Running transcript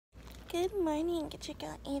Good morning, get your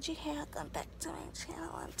girl Adri here. Welcome back to my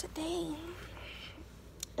channel. And today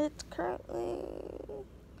it's currently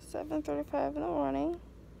 7:35 in the morning.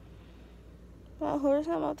 Well, who is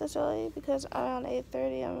I'm up this early because around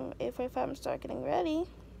 8:30 and 8:45 I'm start getting ready.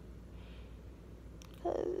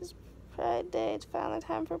 Because it's Pride Day, it's finally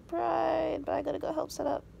time for Pride, but I gotta go help set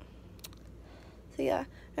up. So yeah,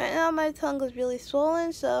 right now my tongue is really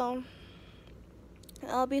swollen, so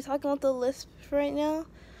I'll be talking with the lisp right now.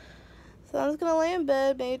 So I'm just gonna lay in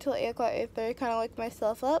bed maybe till 8 o'clock, 8:30, kind of wake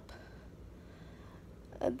myself up.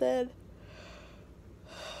 And then,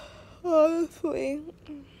 honestly,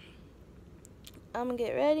 I'm gonna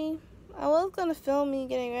get ready. I was gonna film me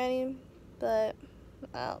getting ready, but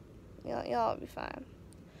y'all will be fine.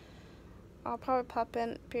 I'll probably pop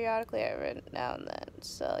in periodically every now and then,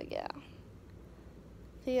 so yeah.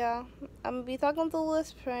 So yeah, I'm gonna be talking with the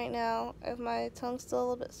lisp right now if my tongue's still a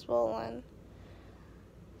little bit swollen.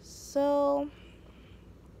 So,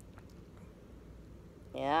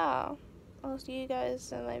 yeah, I'll see you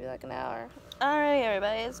guys in maybe like an hour. Alright,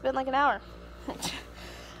 everybody, it's been like an hour.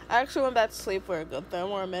 I actually went back to sleep for a good 10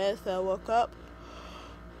 more minutes, then I woke up.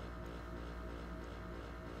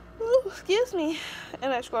 Ooh, excuse me.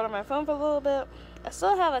 And I scrolled on my phone for a little bit. I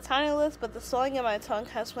still have a tiny lisp, but the swelling in my tongue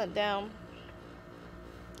has went down.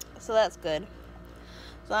 So that's good.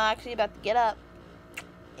 So I'm actually about to get up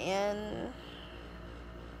and...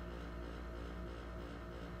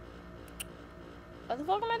 what the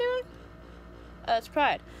fuck am I doing? It's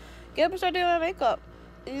Pride. Get up and start doing my makeup.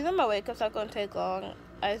 Even my makeup's not going to take long.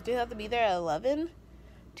 I do have to be there at 11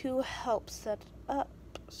 to help set it up.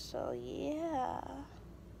 So yeah.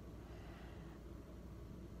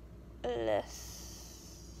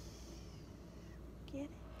 Let's get it.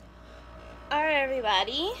 Alright,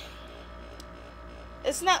 everybody.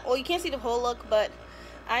 It's not, well, you can't see the whole look, but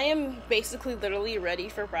I am basically literally ready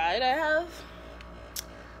for Pride. I have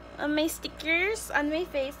my stickers on my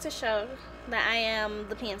face to show that I am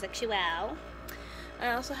the pansexual.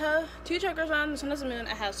 I also have 2 chokers on, the sun is the moon.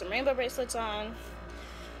 I have some rainbow bracelets on,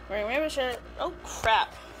 wearing a rainbow shirt. Oh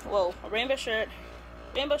crap. Whoa, a rainbow shirt,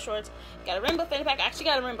 rainbow shorts, got a rainbow fanny pack. I actually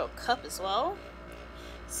got a rainbow cup as well.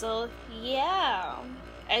 So yeah,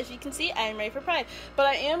 as you can see, I am ready for Pride. But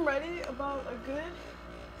I am ready about a good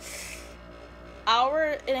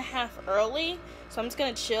hour and a half early. So I'm just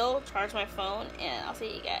gonna chill, charge my phone, and I'll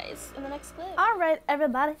see you guys in the next clip. Alright,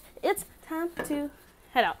 everybody, it's time to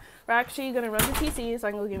head out. We're actually gonna run to TC, so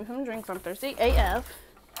I can go get me some drinks on Thursday AF.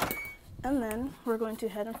 And then we're going to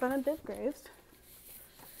head in front of Biff Graves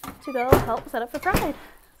to go help set up for Pride.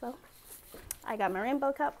 So I got my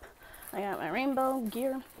rainbow cup, I got my rainbow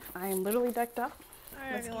gear. I am literally decked up.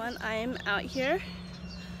 Alright, everyone, I am out here.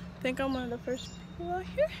 I think I'm one of the first people out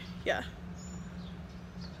here. Yeah.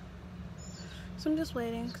 So I'm just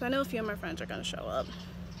waiting, because I know a few of my friends are going to show up.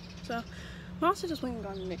 So I'm also just waiting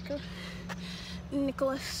on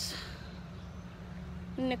Nicholas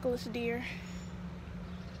dear.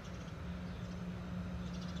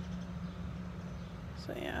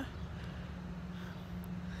 So yeah.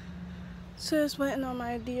 So just waiting on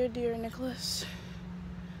my dear Nicholas.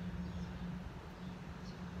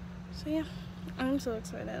 So yeah, I'm so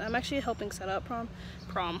excited. I'm actually helping set up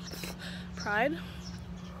Pride.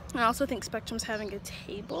 I also think Spectrum's having a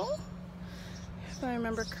table, if I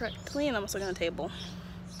remember correctly, and I'm also gonna table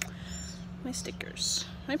my stickers.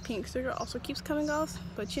 My pink sticker also keeps coming off,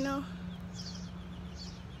 but you know,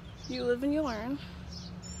 you live and you learn.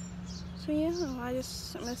 So yeah, I'm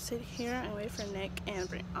gonna sit here and wait for Nick and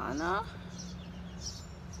Brianna.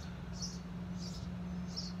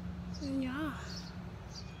 And yeah,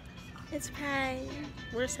 it's Pride.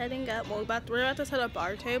 We're setting up. Well, we're about to set up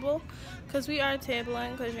our table, because we are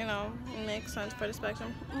tabling, because you know, it makes sense for the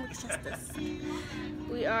Spectrum. It's just this.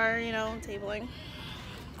 We are, you know, tabling.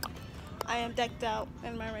 I am decked out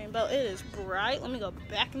in my rainbow. It is bright. Let me go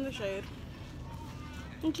back in the shade.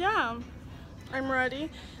 Yeah, I'm ready.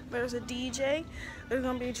 There's a DJ. There's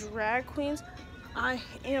gonna be drag queens. I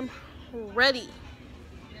am ready.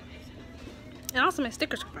 And also my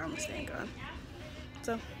stickers are finally staying on.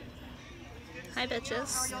 So, hi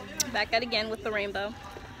bitches. Back at again with the rainbow.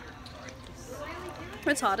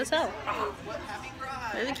 It's hot as hell.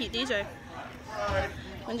 There's a cute DJ.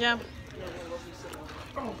 And yeah,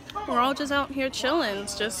 we're all just out here chilling,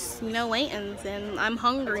 just, you know, waiting. And I'm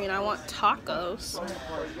hungry and I want tacos.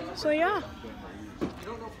 So yeah.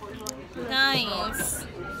 Guys,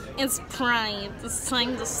 it's Pride. It's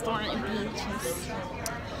time to start at beaches.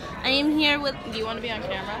 I am here with, do you want to be on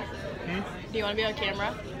camera? Do you want to be on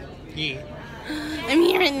camera? Yeah. I'm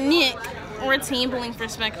here with Nick. we're team pulling for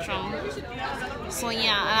Spectrum. So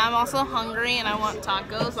yeah, and I'm also hungry and I want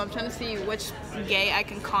tacos. So I'm trying to see which gay I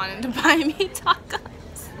can con into buying me tacos.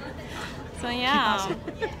 So yeah.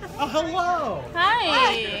 Oh, hello.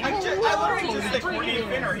 Hi. I literally just like we're eating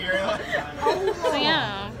dinner here. So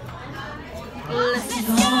yeah. Let's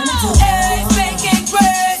Eggs, bacon,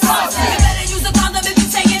 bread. Sausage. You better use a condom if you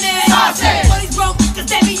taking it. Sausage. Money's broke, cause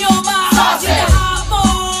they be on my sausage. You the hot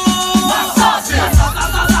boy. Sausage.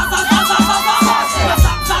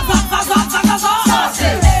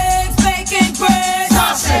 Sausage. Eggs, bacon, bread.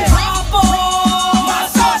 Sausage. Hot boy.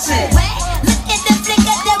 Sausage. Look at the flick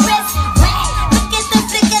of the wrist. Look at the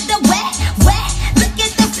flick of the wet. Look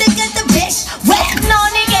at the flick of the bitch. No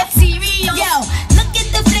nigga cereal. Yo, look at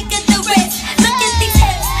the flick of the wrist. Look at these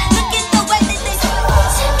hips. Look at the way that they.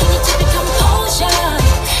 Can you take the composure?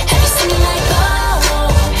 Have you seen me like oh?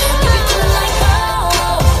 You be feeling like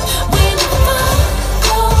oh? When you fall,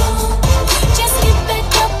 just get back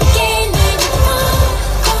up again. When you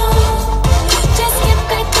fall, just get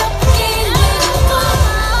back up again. When you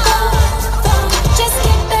fall, just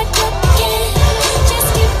get back up again. Just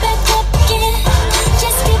get back up again.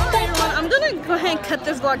 Just get back up. I'm gonna go ahead and cut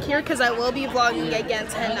this vlog here because I will be vlogging again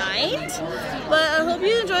tonight. But I hope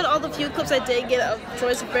you enjoyed all the few clips I did get of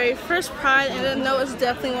Troy's very first Pride, and I know it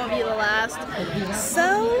definitely won't be the last.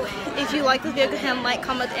 So if you like this video, go ahead and like,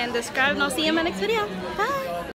 comment, and subscribe, and I'll see you in my next video. Bye!